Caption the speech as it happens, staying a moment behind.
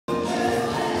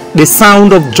The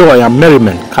sound of joy and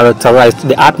merriment characterized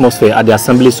the atmosphere at the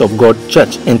Assemblies of God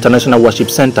Church International Worship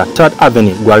Center, 3rd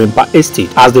Avenue, Gwarimpa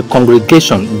Estate, as the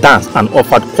congregation danced and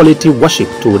offered quality worship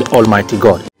to the Almighty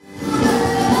God.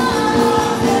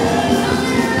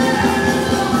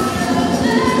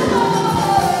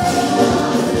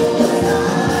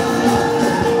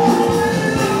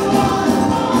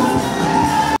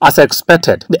 As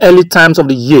expected, the early times of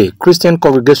the year, Christian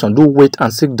congregations do wait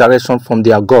and seek direction from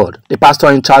their God. The pastor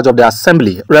in charge of the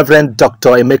assembly, Reverend Dr.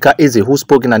 Emeka, who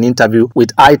spoke in an interview with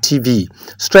ITV,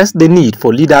 stressed the need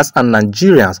for leaders and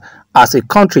Nigerians as a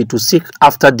country to seek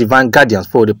after divine guidance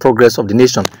for the progress of the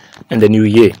nation in the new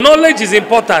year. Knowledge is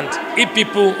important if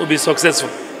people will be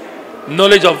successful.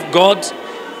 Knowledge of God,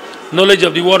 knowledge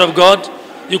of the Word of God.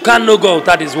 You can't know God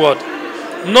without His Word.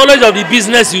 Knowledge of the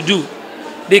business you do,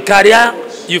 the career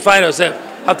you find yourself,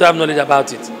 have to have knowledge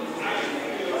about it.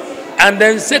 And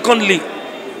then secondly,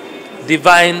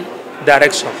 divine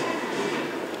direction.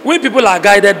 When people are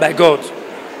guided by God,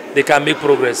 they can make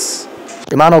progress.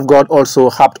 The man of God also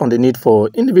harped on the need for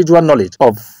individual knowledge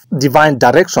of divine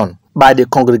direction by the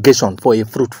congregation for a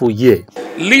fruitful year.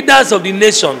 Leaders of the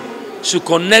nation should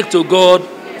connect to God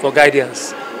for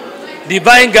guidance.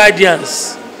 Divine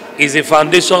guidance is a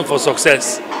foundation for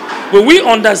success. When we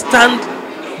understand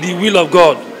the will of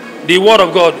God, the Word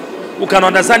of God, we can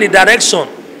understand the direction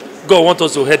God wants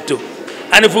us to head to.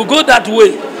 And if we go that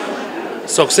way,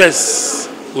 success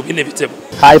will be inevitable.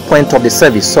 High point of the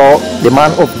service saw the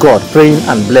man of God praying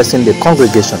and blessing the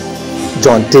congregation.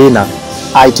 John Taylor,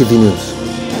 ITV News.